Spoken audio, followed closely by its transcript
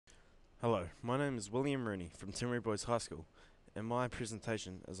Hello, my name is William Rooney from Timaru Boys High School, and my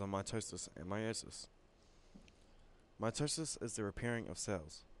presentation is on mitosis and meiosis. Mitosis is the repairing of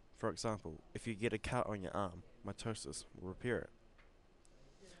cells. For example, if you get a cut on your arm, mitosis will repair it.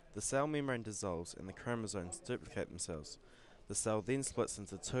 The cell membrane dissolves and the chromosomes duplicate themselves. The cell then splits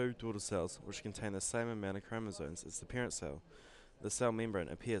into two daughter cells which contain the same amount of chromosomes as the parent cell. The cell membrane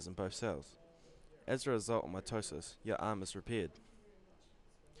appears in both cells. As a result of mitosis, your arm is repaired.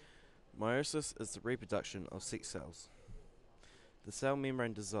 Meiosis is the reproduction of sex cells. The cell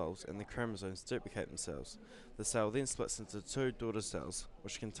membrane dissolves and the chromosomes duplicate themselves. The cell then splits into two daughter cells,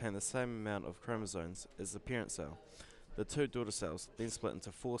 which contain the same amount of chromosomes as the parent cell. The two daughter cells then split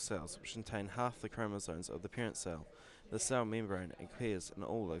into four cells, which contain half the chromosomes of the parent cell. The cell membrane appears in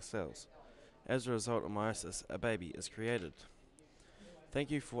all those cells. As a result of meiosis, a baby is created. Thank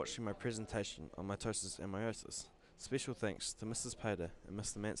you for watching my presentation on mitosis and meiosis. Special thanks to Mrs. Pater and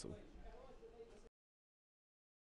Mr. Mansell.